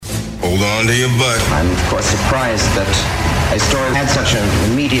on to your butt. I'm, of course, surprised that a story had such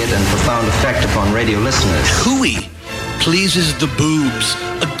an immediate and profound effect upon radio listeners. Hooey pleases the boobs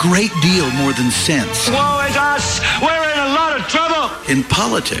a great deal more than sense. Woe is us! We're in a lot of trouble! In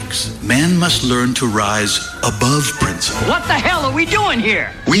politics, man must learn to rise above principle. What the hell are we doing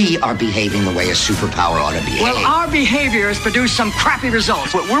here? We are behaving the way a superpower ought to behave. Well, our behavior has produced some crappy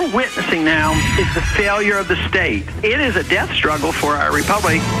results. What we're witnessing now is the failure of the state. It is a death struggle for our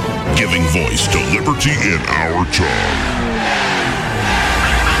republic. Giving voice to liberty in our time.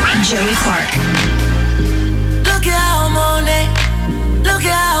 Joey Clark. Look how I'm on it. Look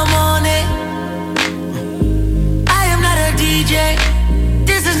how I'm on it. I am not a DJ.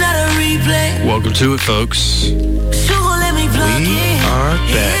 This is not a replay. Welcome to it, folks. Sugar, let me plug We in. are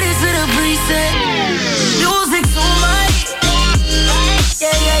back. It is to the preset. Music so much.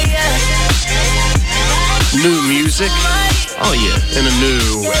 Yeah. New music. Oh, yeah. And a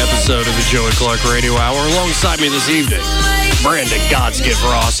new episode of the Joey Clark Radio Hour. Alongside me this evening, Brandon Godsgift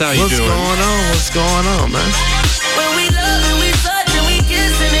Ross. How you doing? What's going on, man? When we love and we touch and we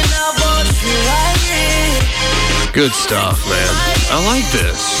kissing and I want you right here. Good stuff, man. I like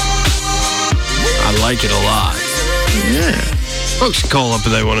this. I like it a lot. Yeah. Folks can call up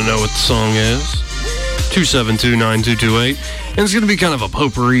if they want to know what the song is. 272-9228. And it's going to be kind of a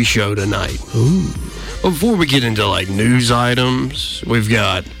potpourri show tonight. Ooh. But before we get into, like, news items, we've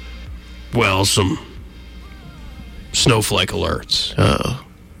got, well, some snowflake alerts. Uh-oh.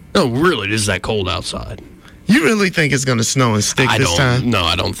 No, really, it is that cold outside. You really think it's going to snow and stick this time? No,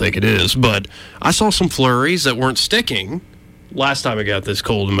 I don't think it is. But I saw some flurries that weren't sticking last time it got this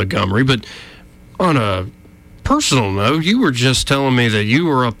cold in Montgomery. But on a personal note, you were just telling me that you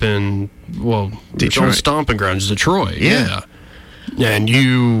were up in, well, Detroit. Stomping Grounds, Detroit. Yeah. And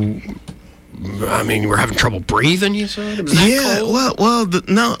you, I mean, you were having trouble breathing, you said? It was that cold? Well,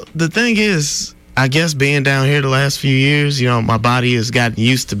 the thing is, I guess being down here the last few years, you know, my body has gotten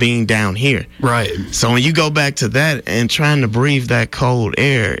used to being down here. Right. So when you go back to that and trying to breathe that cold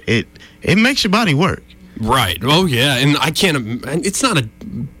air, it makes your body work. Right. Oh, yeah. And I can't, it's not a,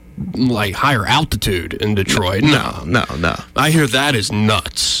 like, higher altitude in Detroit. No. I hear that is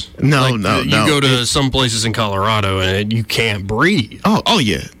nuts. No. You go to some places in Colorado and you can't breathe. Oh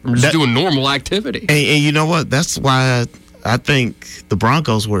yeah. We're just doing normal activity. And you know what? That's why I think the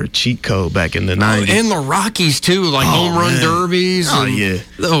Broncos were a cheat code back in the 90s. And the Rockies, too, like home run derbies. Oh, yeah.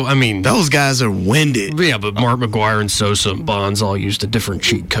 Oh, I mean, those guys are winded. Yeah, but Mark McGuire and Sosa and Bonds all used a different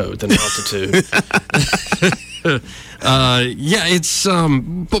cheat code than altitude. Yeah, it's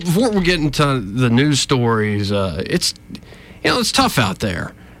but before we get into the news stories, it's tough out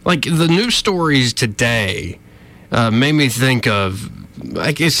there. Like the news stories today made me think of,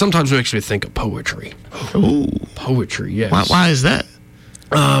 like, it sometimes makes me think of poetry. Ooh, poetry, yes. Why is that?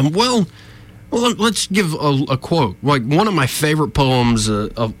 Well, let's give a quote. Like one of my favorite poems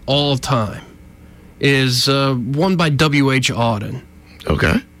of all time is one by W.H. Auden.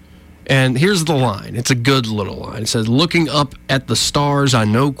 Okay. And here's the line. It's a good little line. It says, "Looking up at the stars, I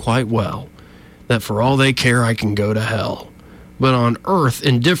know quite well that for all they care, I can go to hell. But on earth,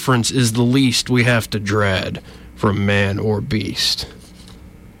 indifference is the least we have to dread from man or beast."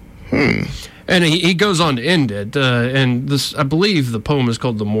 And he goes on to end it. And this, I believe the poem is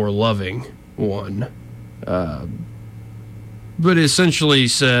called The More Loving One. But it essentially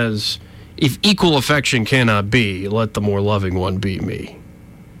says, if equal affection cannot be, let the more loving one be me.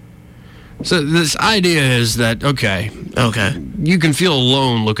 So this idea is that, okay, you can feel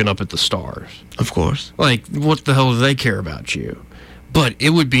alone looking up at the stars. Of course. Like, what the hell do they care about you? But it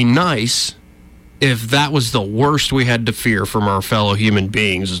would be nice if that was the worst we had to fear from our fellow human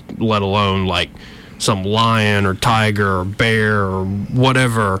beings, let alone, like, some lion or tiger or bear or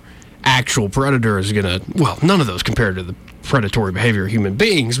whatever actual predator is going to... Well, none of those compared to the predatory behavior of human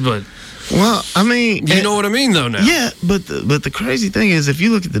beings, but... Well, I mean... You know what I mean, though, now? Yeah, but the crazy thing is, if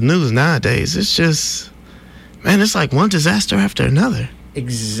you look at the news nowadays, it's just... Man, it's like one disaster after another.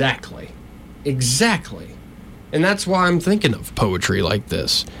 Exactly. And that's why I'm thinking of poetry like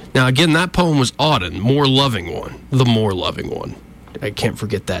this. Now, again, that poem was Auden, More Loving One. The More Loving One. I can't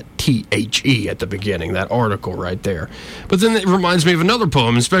forget that T-H-E at the beginning, that article right there. But then it reminds me of another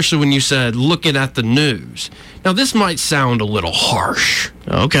poem, especially when you said, looking at the news. Now, this might sound a little harsh.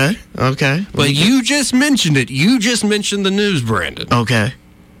 Okay. But you just mentioned it. You just mentioned the news, Brandon. Okay.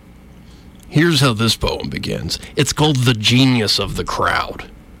 Here's how this poem begins. It's called The Genius of the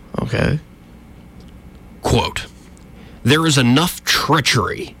Crowd. Okay. Quote, "There is enough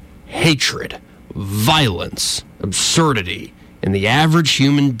treachery, hatred, violence, absurdity in the average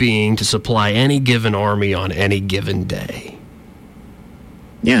human being to supply any given army on any given day."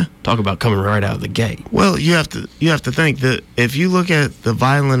 Yeah. Talk about coming right out of the gate. Well, you have to think that if you look at the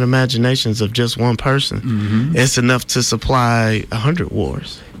violent imaginations of just one person, it's enough to supply 100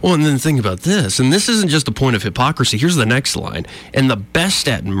 wars. Well, and then think about this, and this isn't just a point of hypocrisy. Here's the next line. And the best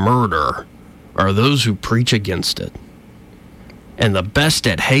at murder are those who preach against it. And the best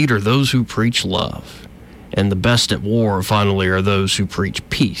at hate are those who preach love. And the best at war, finally, are those who preach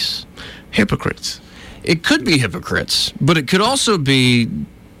peace. Hypocrites. It could be hypocrites, but it could also be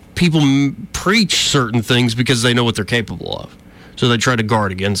people preach certain things because they know what they're capable of. So they try to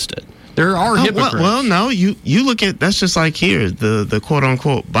guard against it. There are hypocrites. Well, no, you look at, that's just like here, the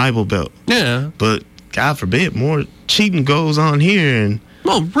quote-unquote Bible Belt. Yeah. But God forbid, more cheating goes on here. And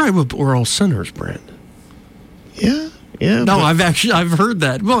well, right, but we're all sinners, Brandon. Yeah. Yeah. No, I've heard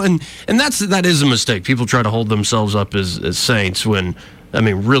that. Well, and that is a mistake. People try to hold themselves up as saints when, I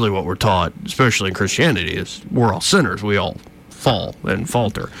mean, really what we're taught, especially in Christianity, is we're all sinners. We all fall and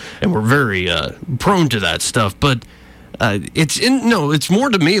falter, and we're very prone to that stuff. But it's more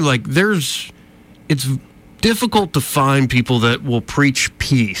to me like it's difficult to find people that will preach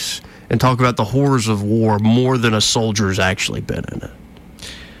peace and talk about the horrors of war more than a soldier's actually been in it.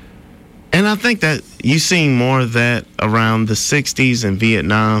 And I think that you've seen more of that around the 60s in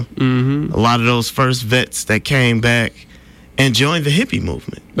Vietnam. Mm-hmm. A lot of those first vets that came back and joined the hippie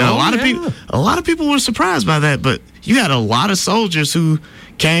movement. Now, a lot of people were surprised by that, but you had a lot of soldiers who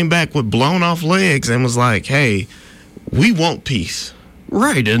came back with blown off legs and was like, hey, we want peace.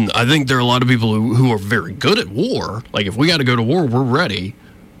 Right, and I think there are a lot of people who are very good at war. Like, if we got to go to war, we're ready,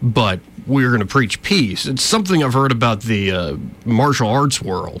 but we're going to preach peace. It's something I've heard about the martial arts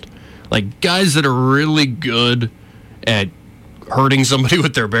world. Like, guys that are really good at hurting somebody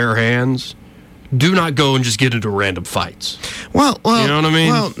with their bare hands do not go and just get into random fights. Well, you know what I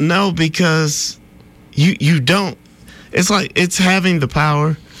mean? Well, no, because you don't. It's like it's having the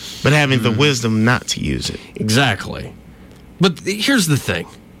power, but having the wisdom not to use it. Exactly. But here's the thing.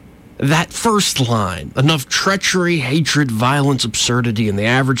 That first line, enough treachery, hatred, violence, absurdity in the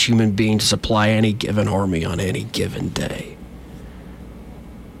average human being to supply any given army on any given day.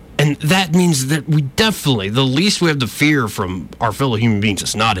 And that means that we definitely, the least we have to fear from our fellow human beings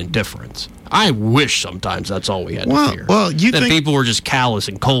is not indifference. I wish sometimes that's all we had to fear. Well, that people were just callous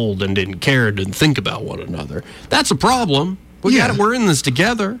and cold and didn't care, didn't think about one another. That's a problem. We're in this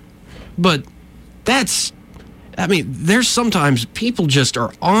together. But there's sometimes people just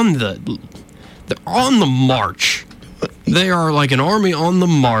are on the march. They are like an army on the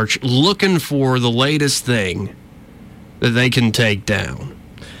march looking for the latest thing that they can take down.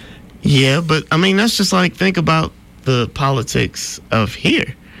 Yeah, but I mean, that's just like, think about the politics of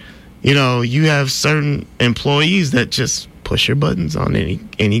here. You know, you have certain employees that just push your buttons on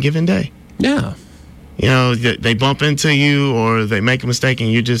any given day. Yeah. You know, they bump into you or they make a mistake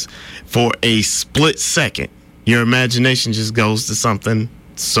and you just, for a split second, your imagination just goes to something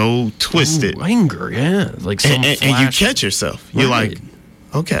so twisted. Ooh, anger, yeah. Like and you catch yourself. You're like,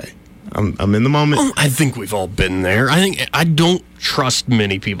 okay. I'm in the moment. Well, I think we've all been there. I don't trust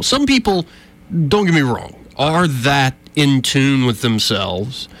many people. Some people, don't get me wrong, are that in tune with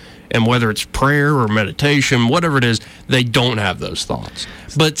themselves, and whether it's prayer or meditation, whatever it is, they don't have those thoughts.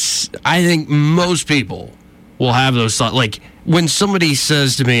 But I think most people will have those thoughts. Like when somebody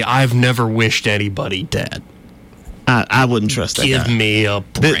says to me, "I've never wished anybody dead," I wouldn't trust that guy. Give me a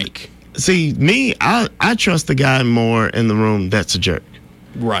break. See, me, I trust the guy more in the room that's a jerk.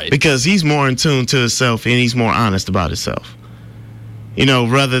 Right. Because he's more in tune to himself and he's more honest about himself. You know,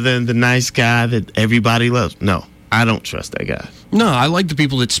 rather than the nice guy that everybody loves. No, I don't trust that guy. No, I like the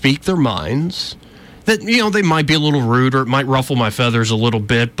people that speak their minds. That, you know, they might be a little rude or it might ruffle my feathers a little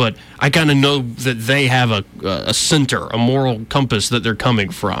bit, but I kind of know that they have a center, a moral compass that they're coming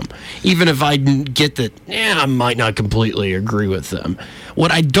from. Even if I get that, I might not completely agree with them.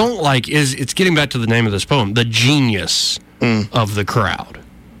 What I don't like is, it's getting back to the name of this poem, the genius of the crowd.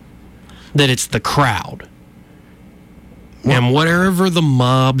 That it's the crowd. And wherever the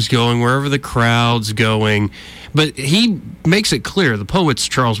mob's going, wherever the crowd's going, but he makes it clear, the poet's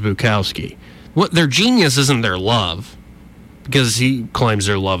Charles Bukowski, what their genius isn't their love, because he claims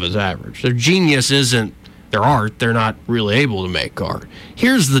their love is average. Their genius isn't their art. They're not really able to make art.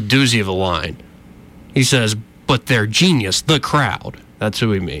 Here's the doozy of a line. He says, but their genius, the crowd. That's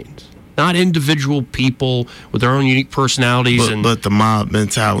who he means. Not individual people with their own unique personalities. But the mob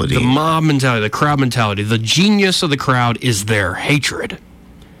mentality. The mob mentality, the crowd mentality. The genius of the crowd is their hatred.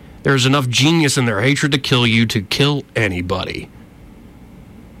 There's enough genius in their hatred to kill you, to kill anybody.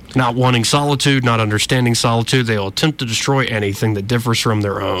 Not wanting solitude, not understanding solitude, they will attempt to destroy anything that differs from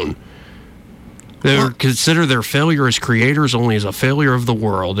their own. They consider their failure as creators only as a failure of the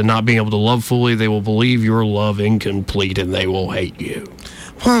world, and not being able to love fully, they will believe your love incomplete, and they will hate you.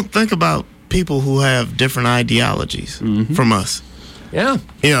 Well, think about people who have different ideologies from us. Yeah.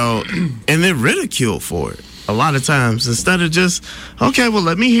 And they're ridiculed for it a lot of times, instead of just, okay, well,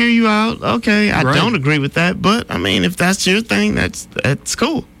 let me hear you out. Okay, I don't agree with that, but I mean, if that's your thing, that's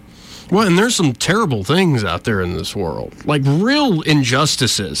cool. Well, and there's some terrible things out there in this world, like real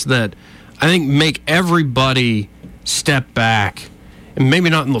injustices that I think make everybody step back. And maybe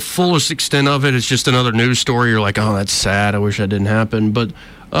not in the fullest extent of it. It's just another news story. You're like, oh, that's sad. I wish that didn't happen. But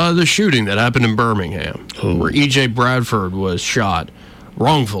the shooting that happened in Birmingham, where E.J. Bradford was shot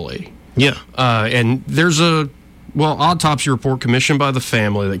wrongfully. Yeah. And there's a, autopsy report commissioned by the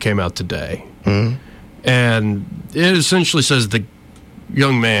family that came out today. Mm-hmm. And it essentially says the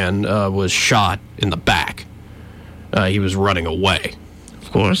young man was shot in the back. He was running away.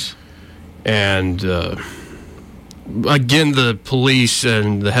 Of course. And again, the police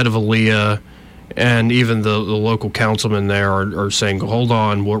and the head of Aaliyah and even the local councilman there are saying, hold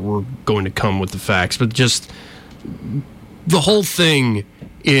on, we're going to come with the facts. But just the whole thing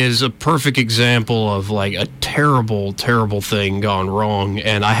is a perfect example of like a terrible, terrible thing gone wrong.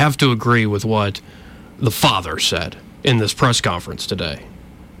 And I have to agree with what the father said in this press conference today.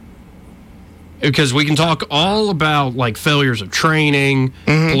 Because we can talk all about like failures of training,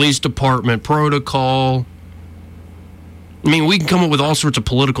 police department protocol. I mean, we can come up with all sorts of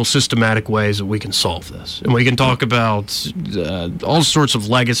political systematic ways that we can solve this. And we can talk about all sorts of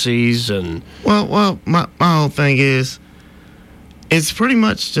legacies and... Well, my whole thing is, it's pretty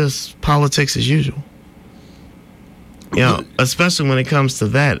much just politics as usual. Especially when it comes to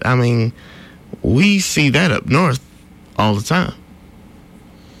that. I mean, we see that up north all the time.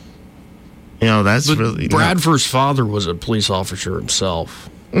 That's really... Bradford's father was a police officer himself.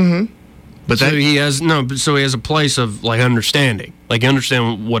 Mm-hmm. But so he has a place of like understanding. Like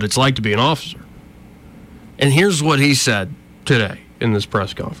understand what it's like to be an officer. And here's what he said today in this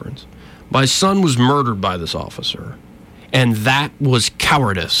press conference. My son was murdered by this officer, and that was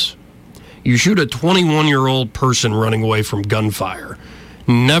cowardice. You shoot a 21-year-old person running away from gunfire.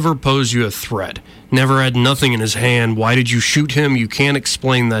 Never posed you a threat. Never had nothing in his hand. Why did you shoot him? You can't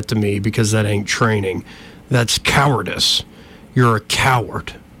explain that to me because that ain't training. That's cowardice. You're a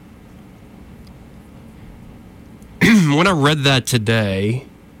coward. When I read that today,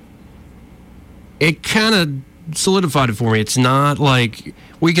 it kind of solidified it for me. It's not like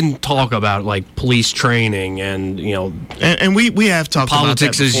we can talk about like police training and and we have talked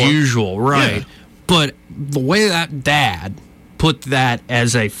politics about that before. As usual, right? Yeah. But the way that dad put that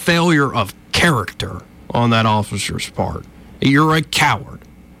as a failure of character on that officer's part, you're a coward.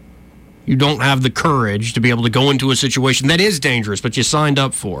 You don't have the courage to be able to go into a situation that is dangerous, but you signed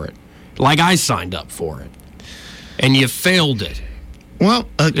up for it, like I signed up for it. And you failed it. Well,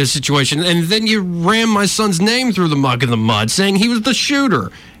 this situation, and then you ran my son's name through the muck and the mud, saying he was the shooter.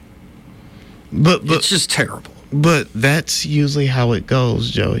 But it's just terrible. But that's usually how it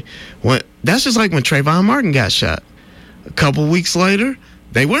goes, Joey. That's just like when Trayvon Martin got shot. A couple weeks later,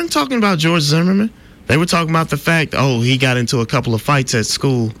 they weren't talking about George Zimmerman. They were talking about the fact, he got into a couple of fights at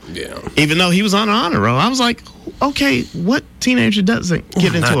school. Yeah. Even though he was on an honor roll. I was like, okay, what teenager doesn't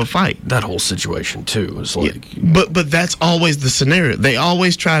get into a fight? That whole situation, too, is like... Yeah, but that's always the scenario. They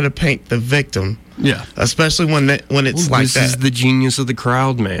always try to paint the victim. Yeah. Especially when it's like that. This is the genius of the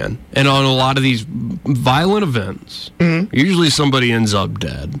crowd, man. And on a lot of these violent events, usually somebody ends up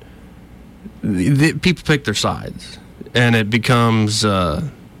dead. People pick their sides. And it becomes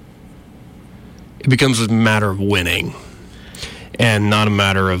a matter of winning and not a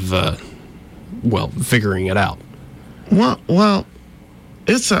matter of, figuring it out. Well,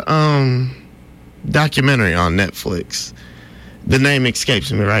 it's a documentary on Netflix. The name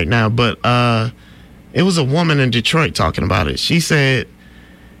escapes me right now, but it was a woman in Detroit talking about it. She said,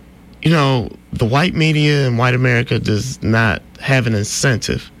 the white media and white America does not have an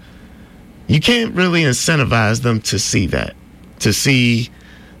incentive. You can't really incentivize them to see that, to see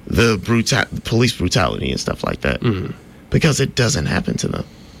the police brutality and stuff like that, because it doesn't happen to them.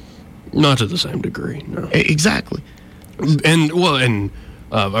 Not to the same degree, no. Exactly. And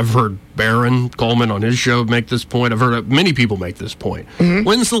I've heard Barron Coleman on his show make this point. I've heard many people make this point.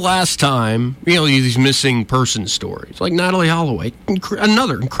 When's the last time, these missing person stories, like Natalie Holloway,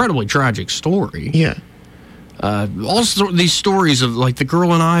 another incredibly tragic story. Yeah. Also, these stories of like the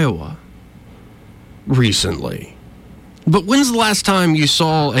girl in Iowa recently. But when's the last time you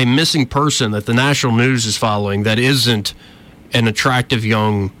saw a missing person that the national news is following that isn't an attractive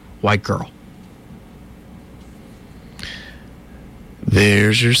young white girl?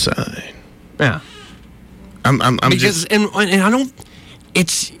 There's your sign. Yeah. because and I don't.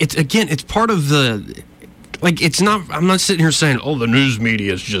 It's again. It's part of the. Like, it's not. I'm not sitting here saying, "Oh, the news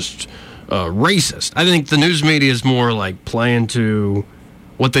media is just racist." I think the news media is more like playing to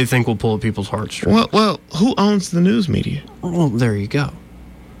what they think will pull at people's heartstrings. Well, who owns the news media? Well, there you go.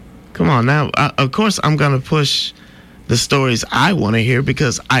 Come on now. Of course, I'm going to push the stories I want to hear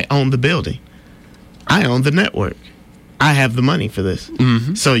because I own the building. I own the network. I have the money for this.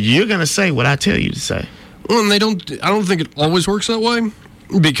 Mm-hmm. So you're going to say what I tell you to say. Well, and I don't think it always works that way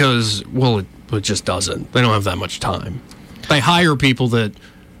because, well, it just doesn't. They don't have that much time. They hire people that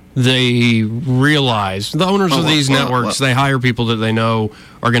they realize, the owners of these networks, they hire people that they know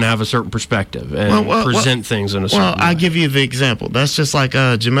are going to have a certain perspective and present things in a certain way. Well, I'll give you the example. That's just like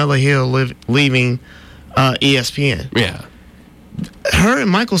Jamila Hill leaving ESPN. Yeah. Her and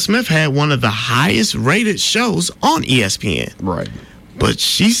Michael Smith had one of the highest rated shows on ESPN. Right. But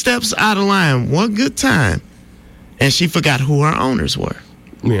she steps out of line one good time, and she forgot who her owners were.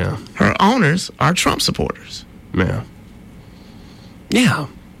 Yeah. Her owners are Trump supporters. Yeah. Yeah.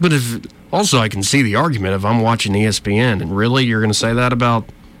 But also I can see the argument if I'm watching ESPN and really you're going to say that about,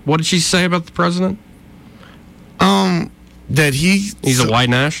 what did she say about the president? That he's a white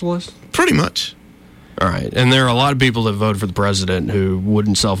nationalist? Pretty much. All right. And there are a lot of people that vote for the president who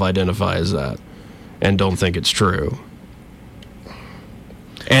wouldn't self-identify as that and don't think it's true.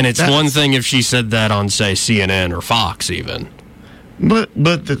 And it's one thing if she said that on, say, CNN or Fox even. But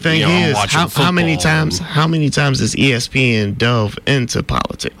the thing is, how many times does ESPN delve into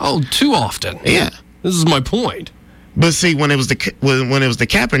politics? Oh, too often. Yeah. This is my point. But see, when it was the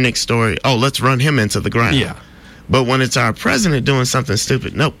Kaepernick story, let's run him into the ground. Yeah. But when it's our president doing something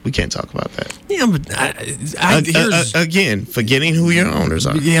stupid, nope, we can't talk about that. Yeah, but again, forgetting who your owners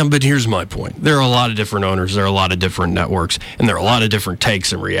are. Yeah, but here's my point. There are a lot of different owners, there are a lot of different networks, and there are a lot of different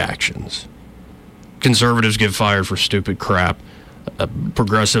takes and reactions. Conservatives get fired for stupid crap.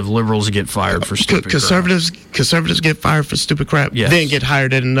 Progressive liberals get fired for stupid crap. Conservatives get fired for stupid crap, yes. Then get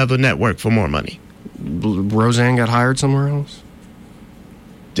hired at another network for more money. Roseanne got hired somewhere else?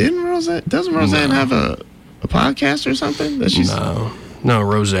 Doesn't Roseanne have a podcast or something? No,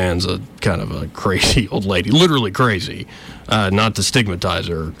 Roseanne's a kind of a crazy old lady, literally crazy. Not to stigmatize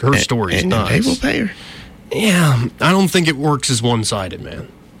her. Her story's nuts. They will pay her. Yeah, I don't think it works as one-sided,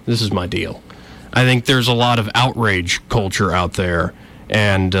 man. This is my deal. I think there's a lot of outrage culture out there,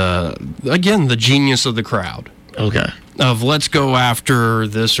 and again, the genius of the crowd. Okay. Of let's go after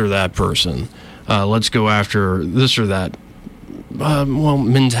this or that person. Let's go after this or that.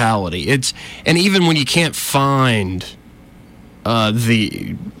 Mentality. And even when you can't find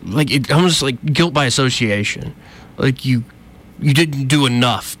almost like guilt by association. Like you didn't do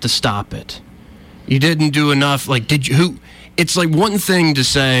enough to stop it. You didn't do enough. Like, it's like one thing to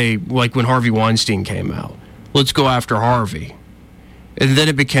say, like when Harvey Weinstein came out, let's go after Harvey. And then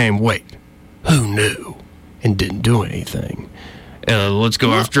it became, wait, who knew and didn't do anything? Let's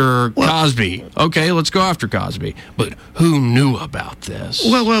go after Cosby. Okay, let's go after Cosby. But who knew about this?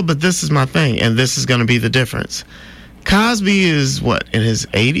 Well, but this is my thing, and this is going to be the difference. Cosby is, in his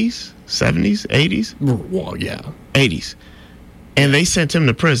 80s? 70s? 80s? Well, yeah. 80s. And they sent him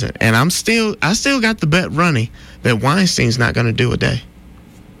to prison. And I still got the bet running that Weinstein's not going to do a day.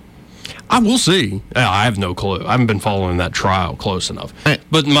 I will see. I have no clue. I haven't been following that trial close enough.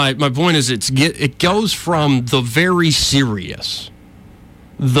 But my point is it goes from the very serious,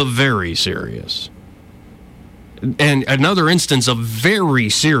 and another instance of very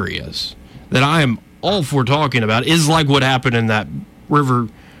serious that I am all for talking about is like what happened in that River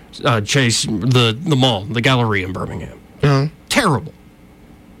Chase, the mall, the Galleria in Birmingham. Uh-huh. Terrible.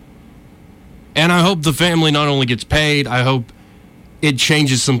 And I hope the family not only gets paid, I hope it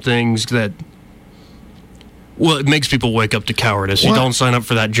changes some things that, it makes people wake up to cowardice. You don't sign up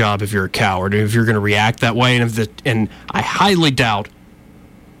for that job if you're a coward, if you're going to react that way. And I highly doubt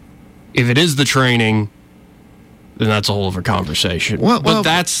if it is the training, then that's a whole other conversation. But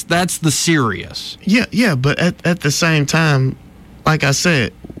that's the serious. Yeah, but at the same time, like I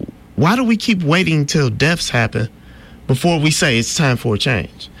said, why do we keep waiting till deaths happen before we say it's time for a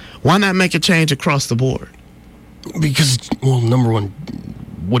change? Why not make a change across the board? Because, number one,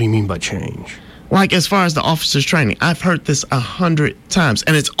 what do you mean by change? Like, as far as the officers' training, I've heard this 100 times,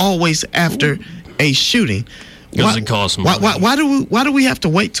 and it's always after a shooting. Because it costs money. Why do we have to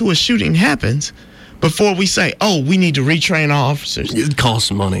wait till a shooting happens before we say, we need to retrain our officers? It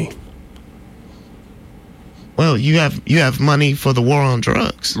costs money. Well, you have money for the war on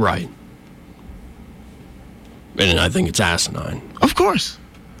drugs. Right. And I think it's asinine. Of course.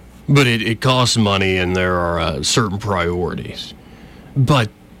 But it costs money, and there are certain priorities. But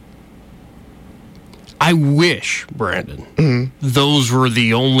I wish, Brandon, those were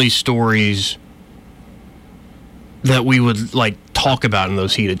the only stories that we would like talk about in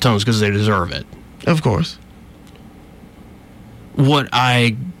those heated tones because they deserve it. Of course. What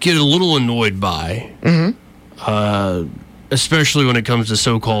I get a little annoyed by, especially when it comes to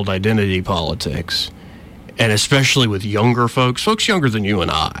so-called identity politics, and especially with younger folks younger than you and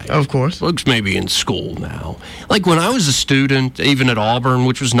I. Of course. Folks maybe in school now. Like when I was a student, even at Auburn,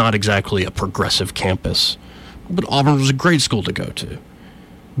 which was not exactly a progressive campus, but Auburn was a great school to go to.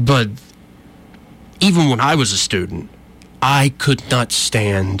 But even when I was a student, I could not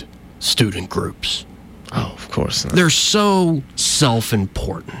stand student groups. Oh, of course not. They're so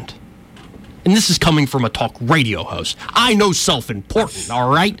self-important. And this is coming from a talk radio host. I know self-important, all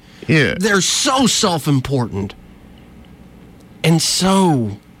right? Yeah. They're so self-important. And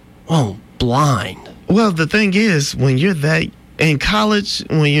so, blind. Well, the thing is, when you're that in college,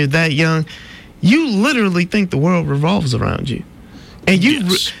 when you're that young, you literally think the world revolves around you. And you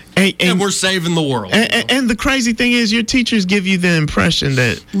Yes. and we're saving the world. And the crazy thing is, your teachers give you the impression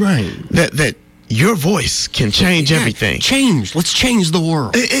that that your voice can change everything. Let's change the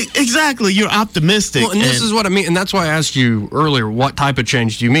world. Exactly. You're optimistic. Well, and this is what I mean. And that's why I asked you earlier, what type of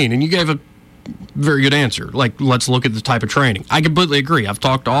change do you mean? And you gave a very good answer. Like, let's look at the type of training. I completely agree. I've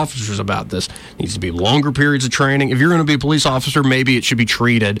talked to officers about this. It needs to be longer periods of training. If you're going to be a police officer, maybe it should be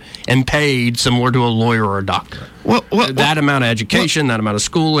treated and paid similar to a lawyer or a doctor. That amount of education, that amount of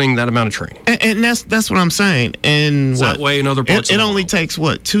schooling, that amount of training. And that's what I'm saying. And that way in other parts of it the only world. takes,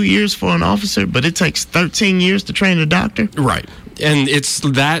 2 years for an officer, but it takes 13 years to train a doctor? Right. And it's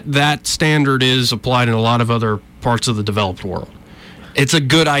that standard is applied in a lot of other parts of the developed world. It's a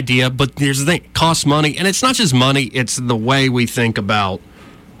good idea, but here's the thing. It costs money, and it's not just money. It's the way we think about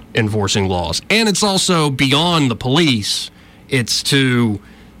enforcing laws. And it's also beyond the police. It's to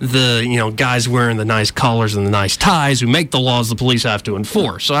the guys wearing the nice collars and the nice ties who make the laws the police have to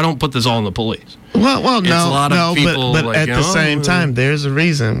enforce. So I don't put this all on the police. Well, It's a lot of people but like, at the same time, there's a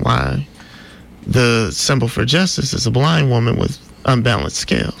reason why the symbol for justice is a blind woman with unbalanced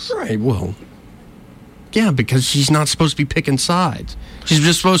scales. Right, well, yeah, because she's not supposed to be picking sides. She's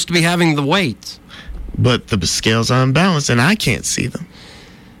just supposed to be having the weights. But the scales are unbalanced, and I can't see them.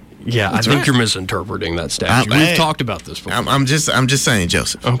 Yeah, I think you're misinterpreting that statute. We've talked about this before. I'm just saying,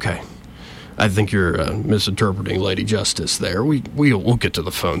 Joseph. Okay. I think you're misinterpreting Lady Justice there. We'll get to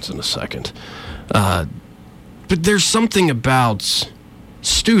the phones in a second. But there's something about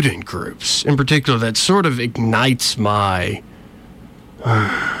student groups in particular that sort of ignites my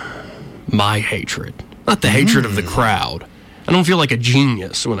hatred. Not the hatred of the crowd. I don't feel like a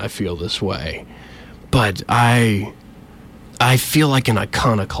genius when I feel this way. But I feel like an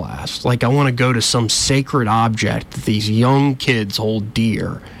iconoclast. Like I want to go to some sacred object that these young kids hold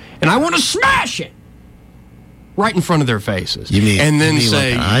dear, and I want to smash it right in front of their faces. You mean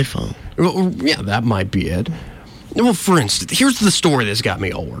say, like an iPhone? Well, yeah, that might be it. Well, for instance, here's the story that's got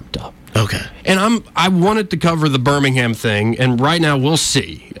me all worked up. Okay. And I wanted to cover the Birmingham thing, and right now we'll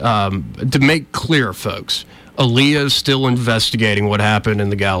see. To make clear, folks, Aaliyah is still investigating what happened in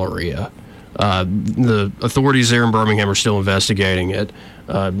the Galleria. The authorities there in Birmingham are still investigating it.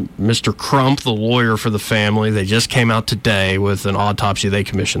 Mr. Crump, the lawyer for the family, they just came out today with an autopsy they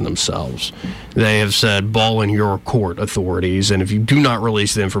commissioned themselves. They have said, ball in your court, authorities, and if you do not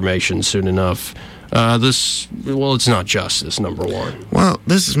release the information soon enough, it's not justice, number one. Well,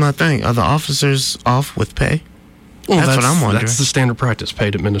 this is my thing. Are the officers off with pay? Well, that's what I'm wondering. That's the standard practice,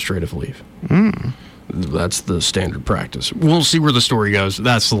 paid administrative leave. That's the standard practice. We'll see where the story goes.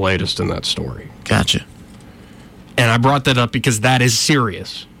 That's the latest in that story. Gotcha. And I brought that up because that is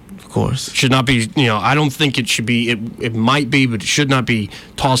serious. Of course. It should not be, I don't think it should be, it might be, but it should not be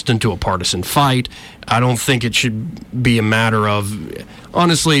tossed into a partisan fight. I don't think it should be a matter of,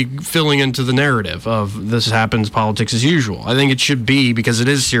 honestly, filling into the narrative of this happens, politics as usual. I think it should be, because it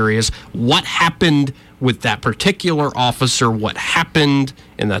is serious, what happened with that particular officer, what happened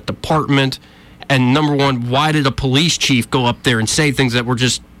in that department, and number one, why did a police chief go up there and say things that were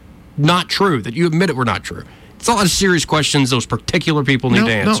just not true, that you admit it were not true? It's a lot of serious questions those particular people need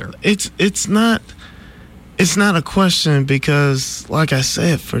to answer. No, it's not a question because, like I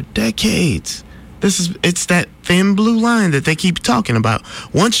said, for decades, it's that thin blue line that they keep talking about.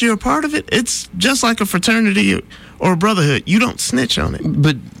 Once you're a part of it, it's just like a fraternity or a brotherhood. You don't snitch on it.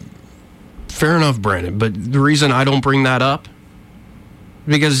 But fair enough, Brandon. But the reason I don't bring that up,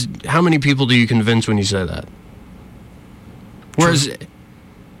 because how many people do you convince when you say that? Whereas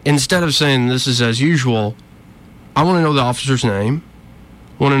instead of saying this is as usual, I want to know the officer's name.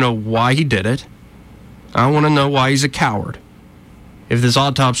 I want to know why he did it. I want to know why he's a coward. If this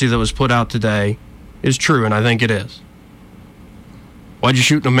autopsy that was put out today is true, and I think it is. Why'd you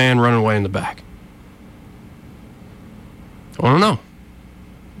shoot a man running away in the back? I don't know.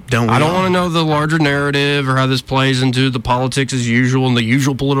 I don't want to know the larger narrative or how this plays into the politics as usual and the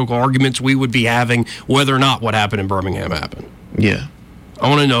usual political arguments we would be having whether or not what happened in Birmingham happened. Yeah. I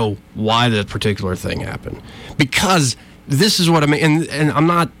want to know why that particular thing happened. Because this is what I mean, and I'm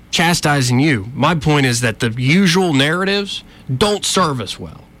not chastising you. My point is that the usual narratives don't serve us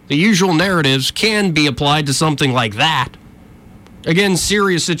well. The usual narratives can be applied to something like that. Again,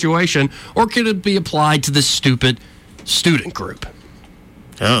 serious situation, or could it be applied to this stupid student group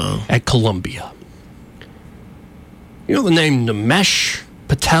at Columbia? You know the name Nimesh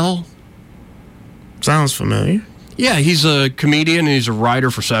Patel? Sounds familiar. Yeah, he's a comedian and he's a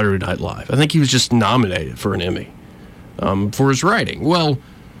writer for Saturday Night Live. I think he was just nominated for an Emmy for his writing. Well,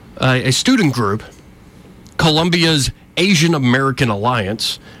 a student group, Columbia's Asian American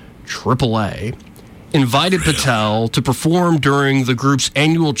Alliance, AAA, invited Patel to perform during the group's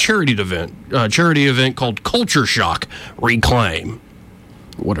annual charity event called Culture Shock Reclaim,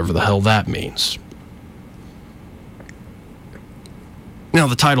 whatever the hell that means. Now,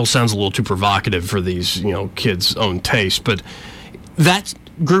 the title sounds a little too provocative for these, kids' own taste, but that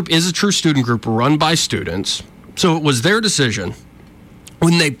group is a true student group run by students, so it was their decision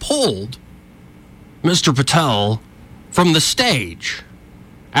when they pulled Mr. Patel from the stage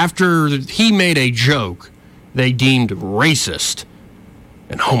after he made a joke they deemed racist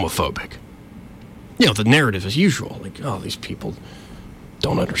and homophobic. The narrative as usual, like, oh, these people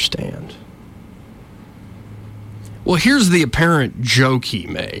don't understand. Well, here's the apparent joke he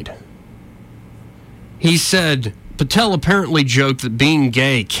made. He said, Patel apparently joked that being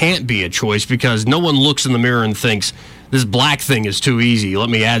gay can't be a choice because no one looks in the mirror and thinks, this black thing is too easy, let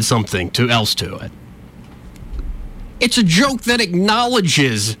me add something else to it. It's a joke that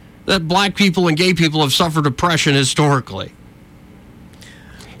acknowledges that black people and gay people have suffered oppression historically.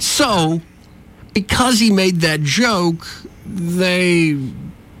 So, because he made that joke, they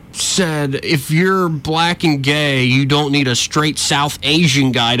said, if you're black and gay, you don't need a straight South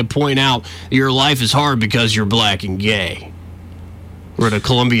Asian guy to point out your life is hard because you're black and gay. Wrote a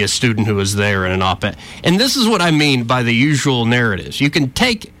Columbia student who was there in an op-ed. And this is what I mean by the usual narratives. You can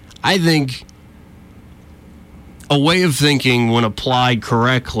take, I think, a way of thinking when applied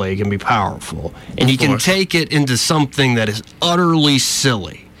correctly can be powerful. And you can take it into something that is utterly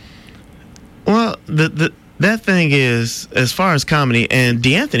silly. Well, that thing is, as far as comedy, and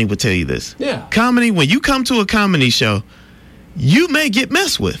DeAnthony would tell you this. Yeah. Comedy, when you come to a comedy show, you may get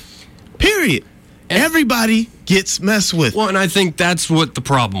messed with. Period. Everybody gets messed with. Well, and I think that's what the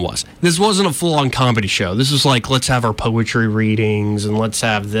problem was. This wasn't a full-on comedy show. This was like, let's have our poetry readings and let's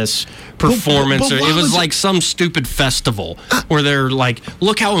have this performance. But it was like some stupid festival where they're like,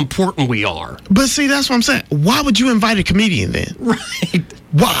 look how important we are. But see, that's what I'm saying. Why would you invite a comedian then? Right.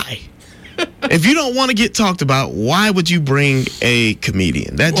 Why? If you don't want to get talked about, why would you bring a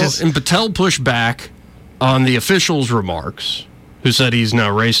comedian? And Patel pushed back on the official's remarks, who said he's now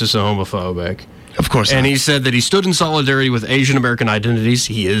racist and homophobic. Of course. And he said that he stood in solidarity with Asian American identities.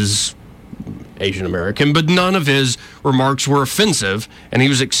 He is Asian American, but none of his remarks were offensive, and he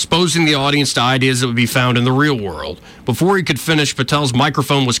was exposing the audience to ideas that would be found in the real world. Before he could finish, Patel's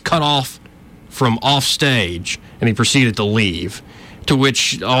microphone was cut off from off stage, and he proceeded to leave. To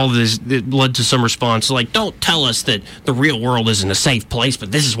which all this it led to some response like, don't tell us that the real world isn't a safe place,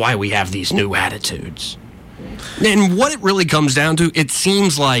 but this is why we have these new attitudes. And what it really comes down to, it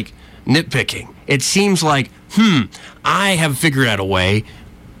seems like nitpicking. It seems like, I have figured out a way.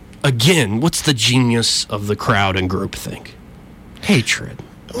 Again, what's the genius of the crowd and groupthink? Hatred.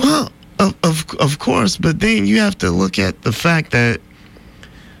 Well, of course, but then you have to look at the fact that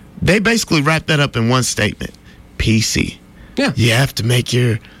they basically wrapped that up in one statement. PC. Yeah. You have to make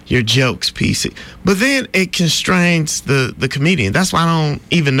your jokes PC. But then it constrains the comedian. That's why I don't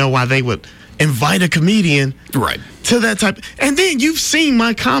even know why they would invite a comedian to that type. And then you've seen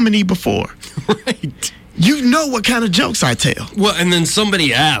my comedy before. Right. You know what kind of jokes I tell. Well, and then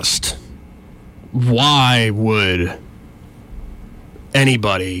somebody asked, why would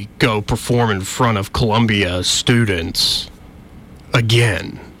anybody go perform in front of Columbia students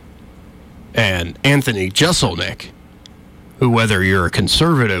again? And Anthony Jeselnik, who, whether you're a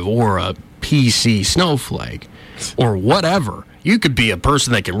conservative or a PC snowflake or whatever, you could be a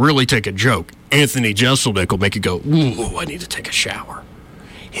person that can really take a joke. Anthony Jeselnik will make you go, ooh, I need to take a shower.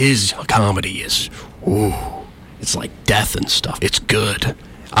 His comedy is, ooh, it's like death and stuff. It's good.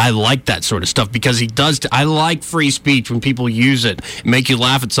 I like that sort of stuff because he does. I like free speech when people use it, make you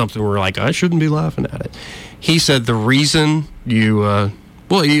laugh at something where we're like, I shouldn't be laughing at it. He said the reason you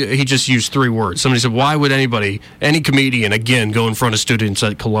Well, he just used 3 words. Somebody said, why would any comedian, again, go in front of students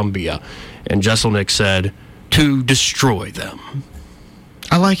at Columbia? And Jeselnik said, to destroy them.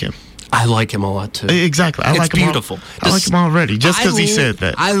 I like him. I like him a lot, too. Exactly. I like him. Beautiful. I like him already, just because he said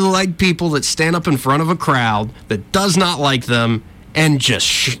that. I like people that stand up in front of a crowd that does not like them and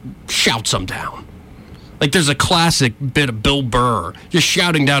just shouts them down. Like, there's a classic bit of Bill Burr just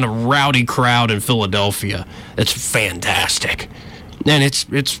shouting down a rowdy crowd in Philadelphia. It's fantastic. And it's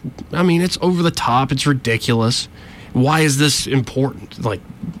over the top. It's ridiculous. Why is this important? Like,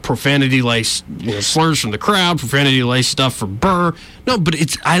 profanity-laced slurs from the crowd, profanity-laced stuff from Burr. No, but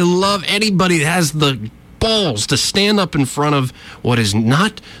I love anybody that has the balls to stand up in front of what is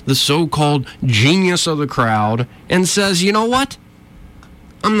not the so-called genius of the crowd and says, you know what?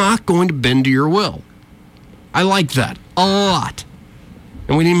 I'm not going to bend to your will. I like that a lot.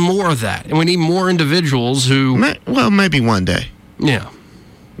 And we need more of that. And we need more individuals who... maybe one day. Yeah.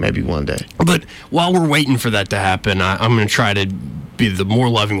 Maybe one day. But while we're waiting for that to happen, I'm going to try to be the more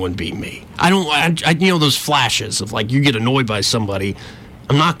loving one, be me. I those flashes of, like, you get annoyed by somebody.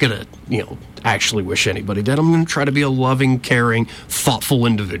 I'm not going to, actually wish anybody dead. I'm going to try to be a loving, caring, thoughtful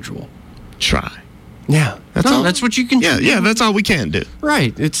individual. Try. Yeah. That's what you can do. Yeah, that's all we can do.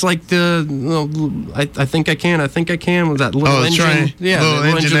 Right. It's like I think I can with that little engine. Train. Yeah, little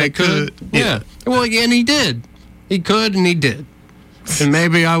engine that could. Yeah. Well, and he did. He could and he did. And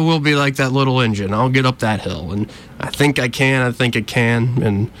maybe I will be like that little engine. I'll get up that hill. And I think I can.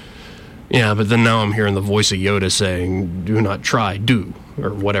 And, yeah, but then now I'm hearing the voice of Yoda saying, do not try, do. Or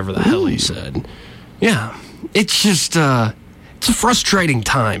whatever the hell he said. Yeah. It's just, it's a frustrating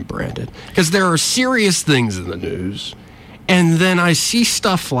time, Brandon. Because there are serious things in the news. And then I see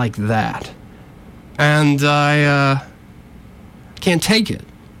stuff like that. And I can't take it.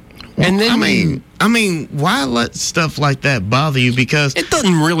 And then I mean, why let stuff like that bother you? Because it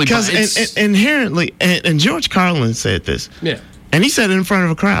doesn't really. Because inherently, and George Carlin said this. Yeah. And he said it in front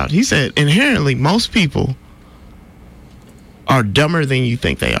of a crowd. He said, inherently, most people are dumber than you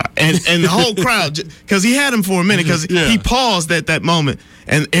think they are. And the whole crowd, because he had him for a minute, because he paused at that moment,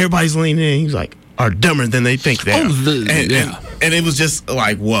 and everybody's leaning in. He was like, are dumber than they think they are. And it was just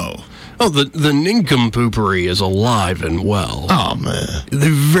like, whoa. Oh, the nincompoopery is alive and well. Oh, man. They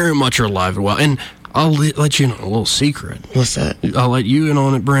very much are alive and well. And I'll let you in on a little secret. What's that? I'll let you in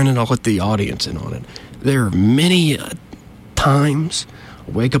on it, Brandon. I'll let the audience in on it. There are many times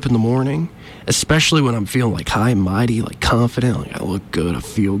I wake up in the morning, especially when I'm feeling like high and mighty, like confident, like I look good, I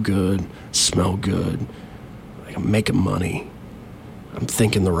feel good, smell good, like I'm making money, I'm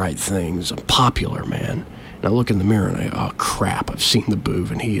thinking the right things, I'm popular, man. And I look in the mirror and I go, oh crap, I've seen the boob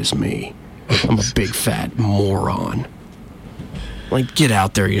and he is me. I'm a big fat moron. Like, get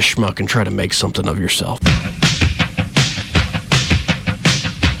out there, you schmuck, and try to make something of yourself.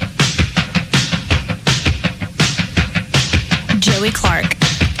 Joey Clark.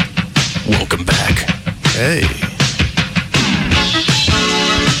 Welcome back. Hey.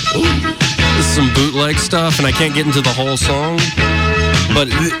 Ooh. This is some bootleg stuff, and I can't get into the whole song. But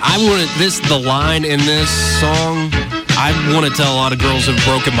the line in this song, I want to tell a lot of girls who've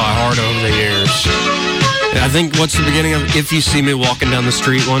broken my heart over the years. I think what's the beginning of, if you see me walking down the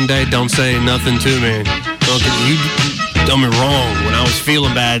street one day, don't say nothing to me. You done me wrong when I was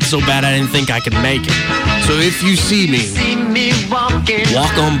feeling bad, so bad I didn't think I could make it. So if you see me,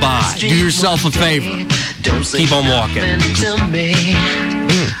 walk on by. Do yourself a favor. Keep on walking.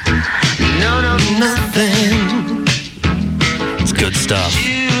 It's good stuff.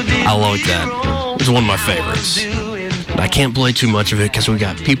 I like that. It's one of my favorites. But I can't play too much of it because we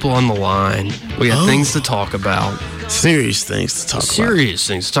got people on the line. We got things to talk about. Serious things to talk about. Serious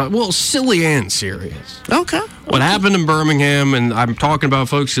things to talk. Well, silly and serious. Okay. What happened in Birmingham, and I'm talking about,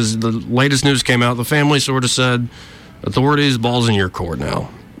 folks, because the latest news came out. The family sort of said, authorities, ball's in your court now.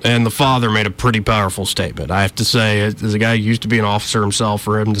 And the father made a pretty powerful statement. I have to say, as a guy who used to be an officer himself,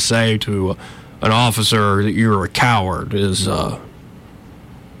 for him to say to an officer that you're a coward is, well,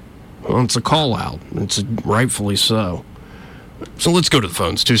 it's a call out. It's rightfully so. So let's go to the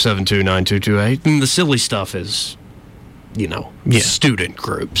phones, 272-9228. And the silly stuff is, student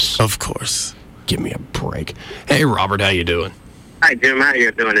groups. Of course. Give me a break. Hey, Robert, how you doing? Hi, Jim. How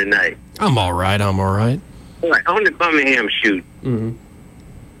you doing tonight? I'm all right. All right. On the Birmingham shoot,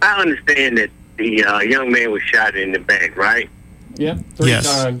 I understand that the young man was shot in the back, right? Yeah, 3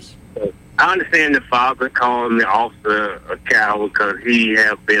 times. I understand the father calling the officer a coward because he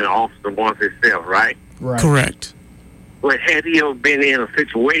have been an officer once himself, right? Right. Correct. But had he ever been in a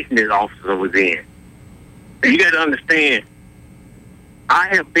situation that officer was in? You got to understand, I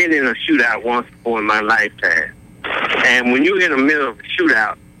have been in a shootout once before in my lifetime. And when you're in the middle of a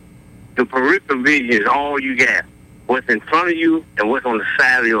shootout, the peripheral vision is all you got. What's in front of you and what's on the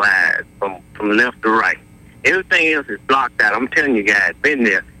side of your eyes, from left to right. Everything else is blocked out. I'm telling you guys, been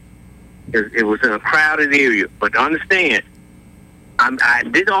there. It was in a crowded area. But understand,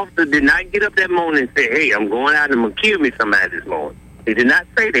 this officer did not get up that morning and say, hey, I'm going out and I'm going to kill me somebody this morning. He did not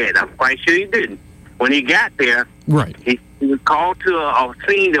say that. I'm quite sure he didn't. When he got there, right, he was called to a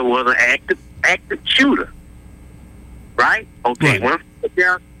scene that was an active shooter. Right? Okay. Right.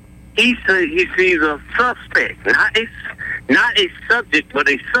 When he sees a suspect, not a subject, but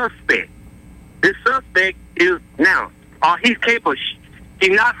a suspect. This suspect is now, he's capable. He's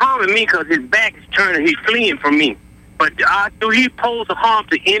not harming me because his back is turned and he's fleeing from me. But do he pose a harm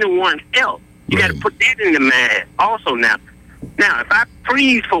to anyone else? You got to put that in the mind also now. Now, if I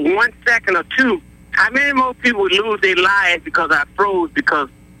freeze for 1 second or two, how many more people would lose their lives because I froze because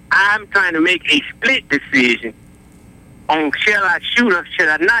I'm trying to make a split decision on shall I shoot or should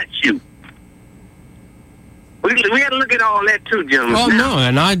I not shoot? We got to look at all that too, gentlemen. Oh no,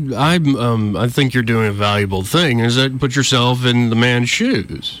 and I think you're doing a valuable thing. Is that put yourself in the man's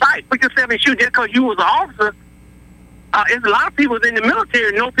shoes? Right, put yourself in shoes. Just because you was an officer, there's a lot of people in the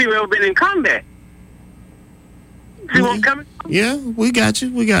military. No people ever been in combat. See where I'm coming from? Yeah, we got you.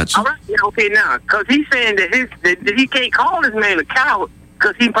 All right, yeah, okay, now, because he's saying that he can't call this man a coward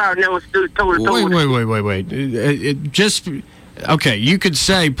because he probably never stood toe to toe. Wait. Okay, you could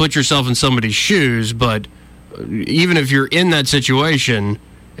say put yourself in somebody's shoes, but even if you're in that situation,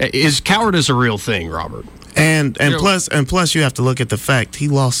 is cowardice a real thing, Robert? And plus, you have to look at the fact he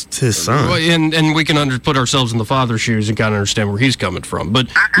lost his son. And we can put ourselves in the father's shoes and kind of understand where he's coming from. But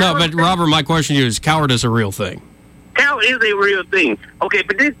Robert, my question to you is: cowardice a real thing? Cowardice is a real thing. Okay,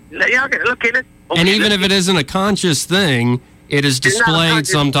 but this, y'all got to look at it. Okay, and even if it isn't a conscious thing, it is displayed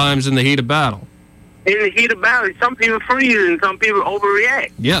sometimes in the heat of battle. In the heat of battle, some people freeze and some people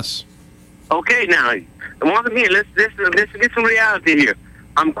overreact. Yes. Okay, now, once again, let's get some reality here.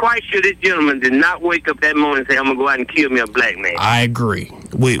 I'm quite sure this gentleman did not wake up that morning and say, I'm going to go out and kill me a black man. I agree.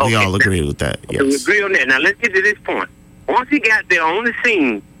 We all agree with that, yes. We agree on that. Now, let's get to this point. Once he got there on the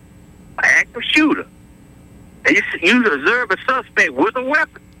scene, an active shooter, and you observe a suspect with a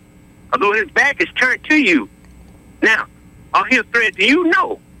weapon, although his back is turned to you. Now, are he a threat to you?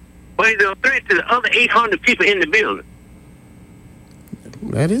 No. But he's a threat to the other 800 people in the building.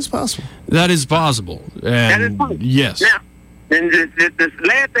 That is possible. That is possible. And that is possible. Yes. Now, then the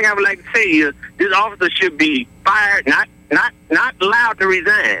last thing I would like to say is this officer should be fired, not allowed to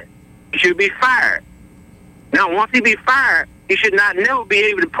resign. He should be fired. Now, once he be fired, he should never be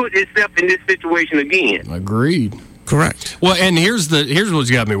able to put himself in this situation again. Agreed. Correct. Well, and here's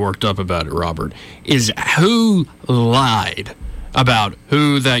what's got me worked up about it, Robert, is who lied about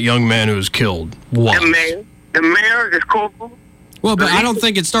who that young man who was killed was. The mayor, this corporal. Well, but I don't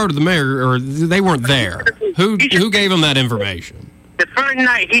think it started with the mayor, or they weren't there. Who gave him that information? The first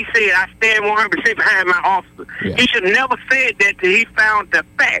night he said, I stand 100% behind my officer. Yeah. He should never said that till he found the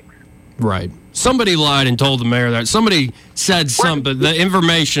facts. Right. Somebody lied and told the mayor that. Somebody said something.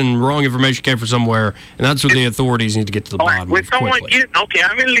 The wrong information came from somewhere, and that's what the authorities need to get to the bottom of quickly. Okay,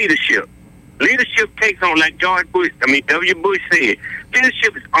 I'm in leadership. Leadership takes on, like W. Bush said,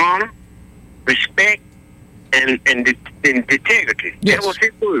 leadership is honor, respect, and integrity. Yes. That was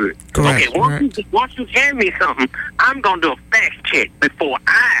his word. Correct. Okay, once you hand me something, I'm going to do a fact check before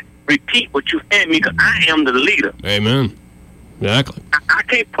I repeat what you hand me because I am the leader. Amen. Exactly. I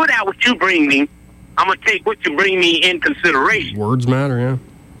can't put out what you bring me. I'm going to take what you bring me in consideration. Words matter, yeah.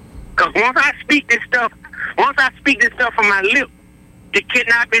 Because once I speak this stuff from my lips, it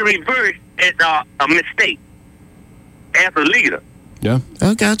cannot be reversed as a mistake as a leader. Yeah.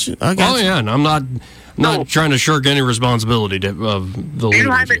 I got you. Oh, yeah, and I'm not trying to shirk any responsibility of the leaders. You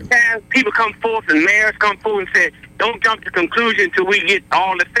know how many times people come forth and mayors come forth and say, don't jump to conclusion until we get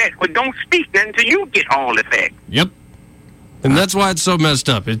all the facts, but don't speak nothing until you get all the facts. Yep. And that's why it's so messed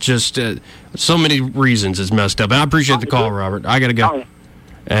up. It's just so many reasons it's messed up. And I appreciate the call, Robert. I got to go.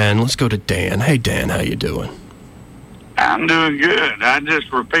 And let's go to Dan. Hey, Dan, how you doing? I'm doing good. I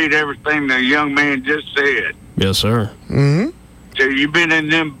just repeat everything the young man just said. Yes, sir. Mm-hmm. So you've been in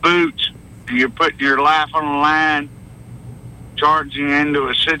them boots, and you're putting your life on the line, charging into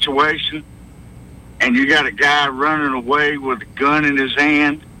a situation, and you got a guy running away with a gun in his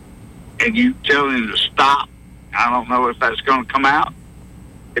hand, and you tell him to stop. I don't know if that's going to come out.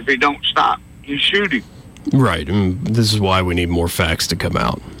 If he don't stop, you shoot him. Right, and this is why we need more facts to come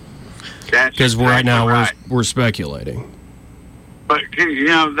out. Because right now we're speculating. But, you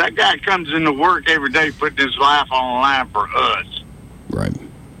know, that guy comes into work every day putting his life on the line for us. Right.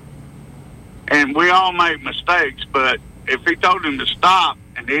 And we all make mistakes, but if he told him to stop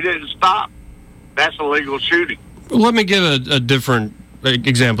and he didn't stop, that's illegal shooting. Let me give a different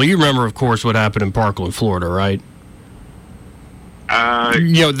example. You remember, of course, what happened in Parkland, Florida, right?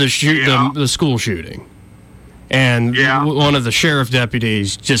 The school shooting. And one of the sheriff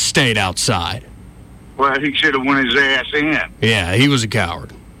deputies just stayed outside. Well, he should have went his ass in. Yeah, he was a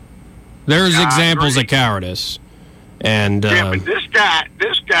coward. There's examples of cowardice. And but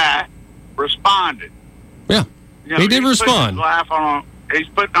this guy responded. Yeah, he did respond. He's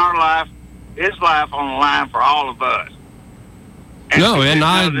putting his life on the line for all of us.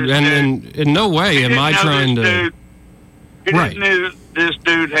 And in no way am I trying to. He didn't know this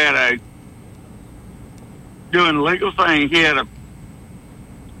dude had doing a legal thing. He had a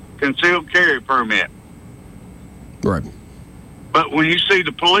concealed carry permit. Right. But when you see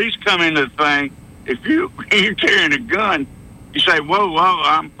the police come into the thing, if you're carrying a gun, you say, whoa,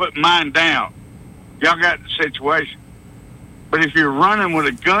 I'm putting mine down. Y'all got the situation. But if you're running with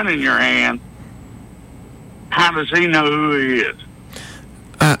a gun in your hand, how does he know who he is?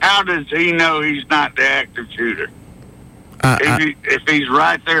 How does he know he's not the active shooter? If he's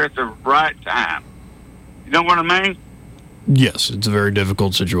right there at the right time. You know what I mean? Yes, it's a very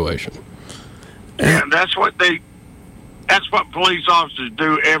difficult situation. Yeah, that's what police officers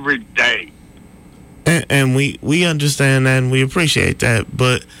do every day. And we understand that and we appreciate that,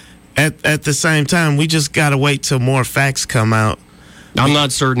 but at the same time, we just got to wait till more facts come out. I'm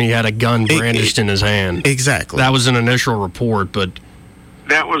not certain he had a gun brandished in his hand. Exactly. That was an initial report, but...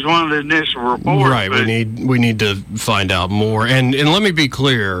 That was one of the initial reports. Right, we need to find out more. And let me be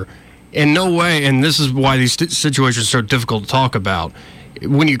clear, in no way, and this is why these situations are so difficult to talk about,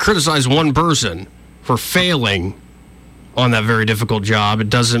 when you criticize one person for failing on that very difficult job, it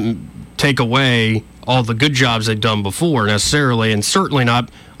doesn't take away all the good jobs they've done before necessarily, and certainly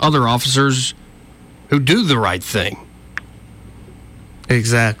not other officers who do the right thing.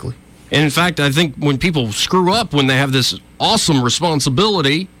 Exactly. And in fact, I think when people screw up, when they have this awesome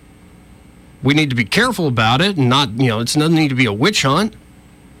responsibility, we need to be careful about it and not, it doesn't need to be a witch hunt.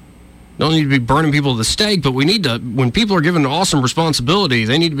 Don't need to be burning people at the stake, but we need to, when people are given an awesome responsibility,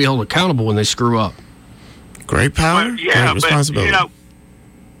 they need to be held accountable when they screw up. Great power, great responsibility. But,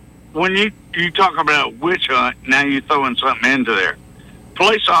 when you talk about witch hunt, now you're throwing something into there.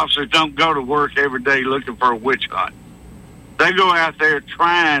 Police officers don't go to work every day looking for a witch hunt. They go out there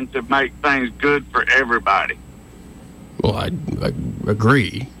trying to make things good for everybody. Well, I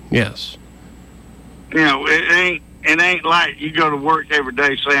agree. Yes. It ain't like you go to work every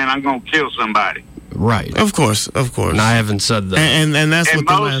day saying I'm going to kill somebody. Right. Of course. And I haven't said that. And that's what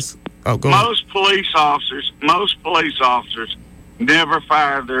the last. Oh, go ahead. Most police officers never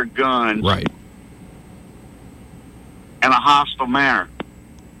fire their guns. Right. In a hostile manner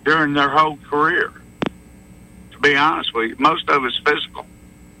during their whole career. To be honest with you, most of it's physical.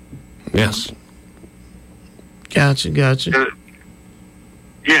 Yes. Gotcha.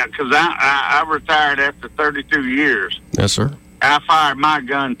 Yeah, because I retired after 32 years. Yes, sir. I fired my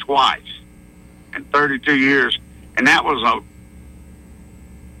gun twice in 32 years, and that was a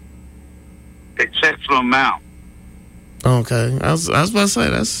exceptional amount. Okay, I was about to say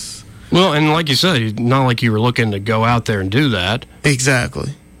that's... Well, and like you said, not like you were looking to go out there and do that.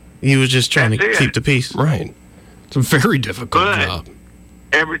 Exactly. You were just trying to keep the peace. Right. It's a very difficult job.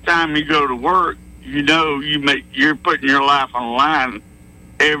 Every time you go to work, you're putting your life on the line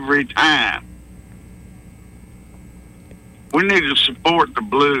every time. We need to support the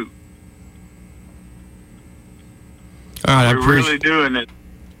blue. All right, we're really doing it.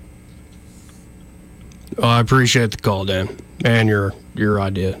 Oh, I appreciate the call, Dan, and your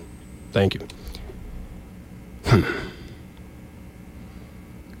idea. Thank you.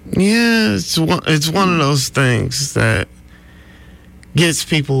 Yeah, it's one of those things that gets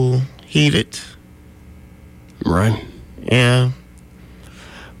people heated. Right. Yeah.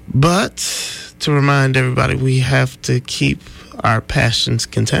 But to remind everybody, we have to keep our passions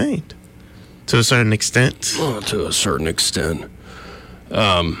contained to a certain extent. Well, to a certain extent.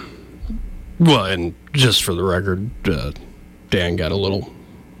 Well, and just for the record, Dan got a little,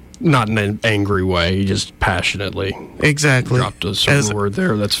 not in an angry way, he just passionately dropped a certain word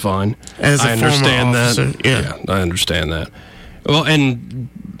there. That's fine. I understand that. Yeah, I understand that. Well, and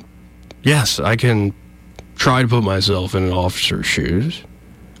yes, I can try to put myself in an officer's shoes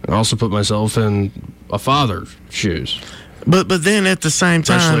and also put myself in a father's shoes. But then at the same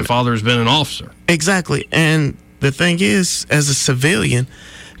time... Especially a father who's been an officer. Exactly. And the thing is, as a civilian...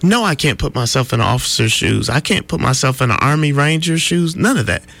 No, I can't put myself in an officer's shoes. I can't put myself in an Army Ranger's shoes. None of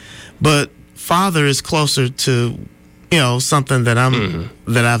that. But father is closer to something that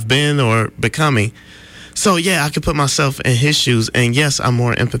that I've been or becoming. So yeah, I could put myself in his shoes, and yes, I'm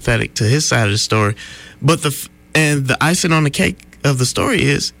more empathetic to his side of the story. But the icing on the cake of the story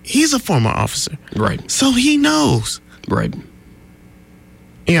is he's a former officer, right? So he knows, right?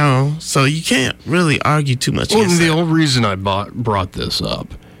 So you can't really argue too much. Well, the whole reason I brought this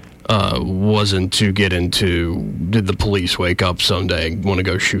up wasn't to get into did the police wake up someday and want to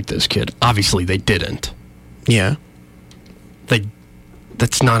go shoot this kid. Obviously, they didn't. Yeah,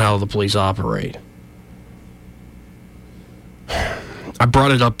 that's not how the police operate. I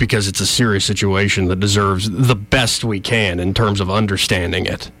brought it up because it's a serious situation that deserves the best we can in terms of understanding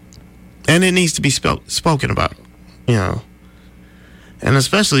it. And it needs to be spoken about, And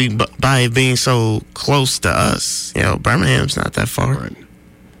especially by it being so close to us. Birmingham's not that far. Right.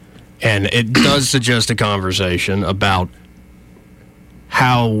 And it does suggest a conversation about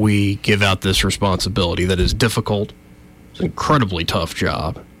how we give out this responsibility that is difficult. It's an incredibly tough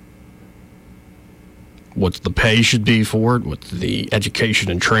job. What the pay should be for it, what the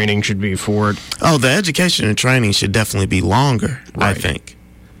education and training should be for it. Oh, the education and training should definitely be longer, right. I think.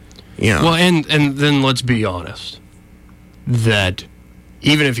 Well, and then let's be honest, that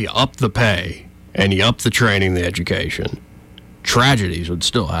even if you up the pay and you up the training, the education, tragedies would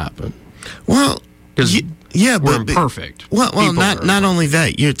still happen. Well, because we're imperfect. Well, not only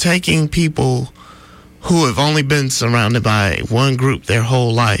that, you're taking people who have only been surrounded by one group their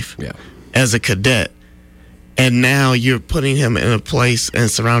whole life as a cadet, and now you're putting him in a place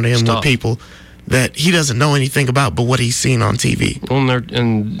and surrounding him with people that he doesn't know anything about but what he's seen on TV. Well,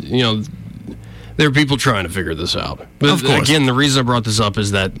 there are people trying to figure this out. But of course. Again, the reason I brought this up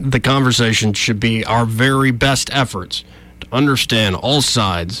is that the conversation should be our very best efforts to understand all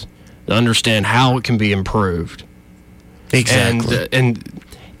sides, to understand how it can be improved. Exactly. And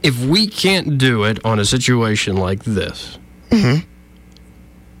if we can't do it on a situation like this,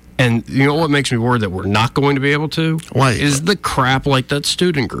 and you know what makes me worried that we're not going to be able to? Why? Is the crap like that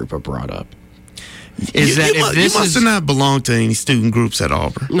student group I brought up. You must have not belonged to any student groups at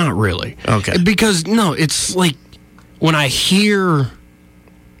Auburn. Not really. Okay. Because, no, it's like when I hear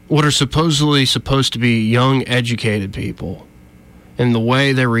what are supposed to be young, educated people and the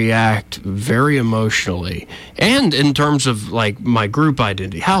way they react very emotionally, and in terms of, like, my group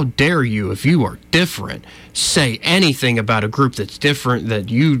identity, how dare you, if you are different, say anything about a group that's different that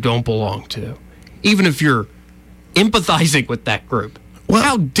you don't belong to, even if you're empathizing with that group. Well,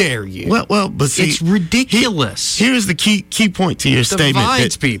 how dare you? Well, but see, it's ridiculous. Here's the key point to your statement.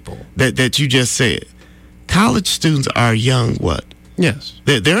 Divides people. That you just said. College students are young. What? Yes.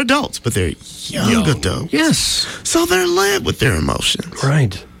 They're adults, but they're young adults. Yes. So they're led with their emotions.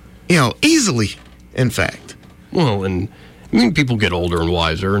 Right. Easily, in fact. Well, and people get older and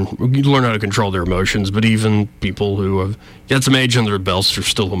wiser, and you learn how to control their emotions. But even people who have got some age under their belts are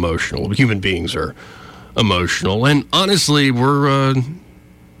still emotional. Human beings are emotional, and honestly, we're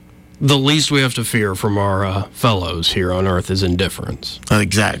the least we have to fear from our fellows here on Earth is indifference.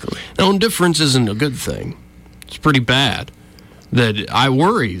 Exactly. Now, indifference isn't a good thing. It's pretty bad. That I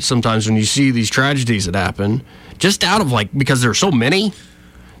worry sometimes when you see these tragedies that happen, just out of because there's so many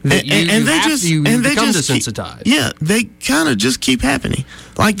that you become desensitized. They kind of just keep happening.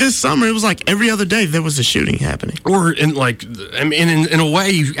 Like this summer, it was like every other day there was a shooting happening. Or in a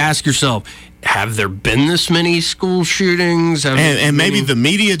way, you ask yourself, have there been this many school shootings? And maybe the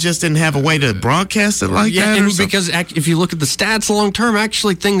media just didn't have a way to broadcast it like that? Yeah, because if you look at the stats long term,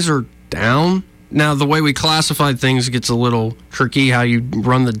 actually things are down. Now, the way we classify things gets a little tricky. How you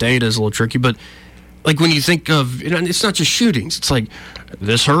run the data is a little tricky. But when you think of, it's not just shootings. It's like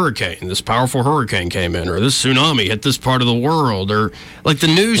this powerful hurricane came in, or this tsunami hit this part of the world, or the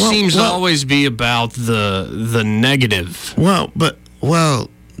news seems to always be about the negative. Well,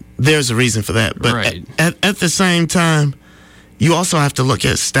 there's a reason for that. But right. at the same time, you also have to look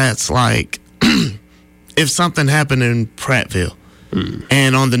at stats like if something happened in Prattville,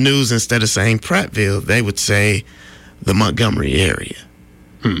 and on the news, instead of saying Prattville, they would say the Montgomery area.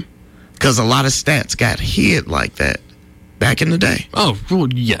 Because a lot of stats got hid like that back in the day. Oh, well,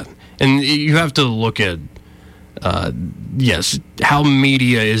 yeah. And you have to look at, how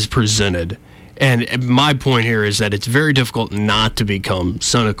media is presented. And my point here is that it's very difficult not to become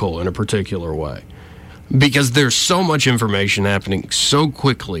cynical in a particular way. Because there's so much information happening so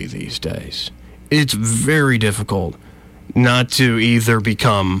quickly these days. It's very difficult not to either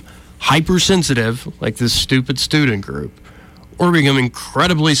become hypersensitive, like this stupid student group, or become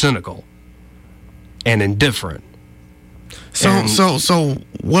incredibly cynical and indifferent. So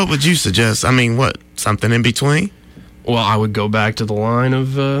what would you suggest? Something in between? Well, I would go back to the line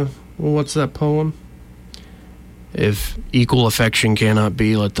of, what's that poem? If equal affection cannot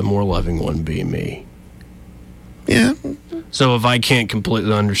be, let the more loving one be me. Yeah. So if I can't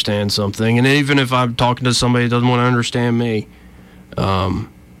completely understand something, and even if I'm talking to somebody that doesn't want to understand me,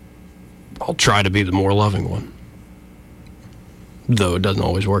 I'll try to be the more loving one. Though it doesn't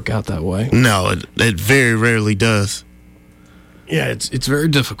always work out that way. No, it very rarely does. Yeah, it's very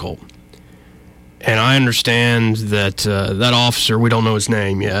difficult. And I understand that that officer, we don't know his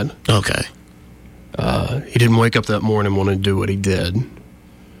name yet. Okay. He didn't wake up that morning wanting to do what he did.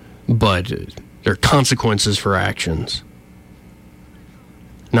 But there are consequences for actions.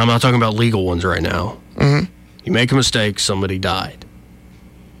 Now, I'm not talking about legal ones right now. Mm-hmm. You make a mistake, somebody died.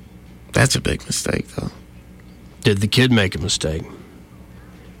 That's a big mistake, though. Did the kid make a mistake?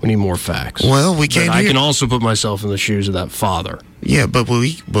 We need more facts. Well, we can't. I can also put myself in the shoes of that father. Yeah, but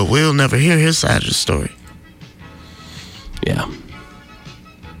we'll never hear his side of the story. Yeah.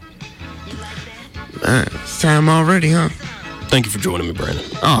 It's time already, huh? Thank you for joining me, Brandon.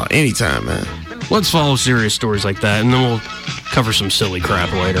 Oh, anytime, man. Let's follow serious stories like that, and then we'll cover some silly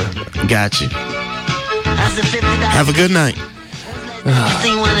crap later. Got you. Have a good night.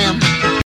 Seen one of them.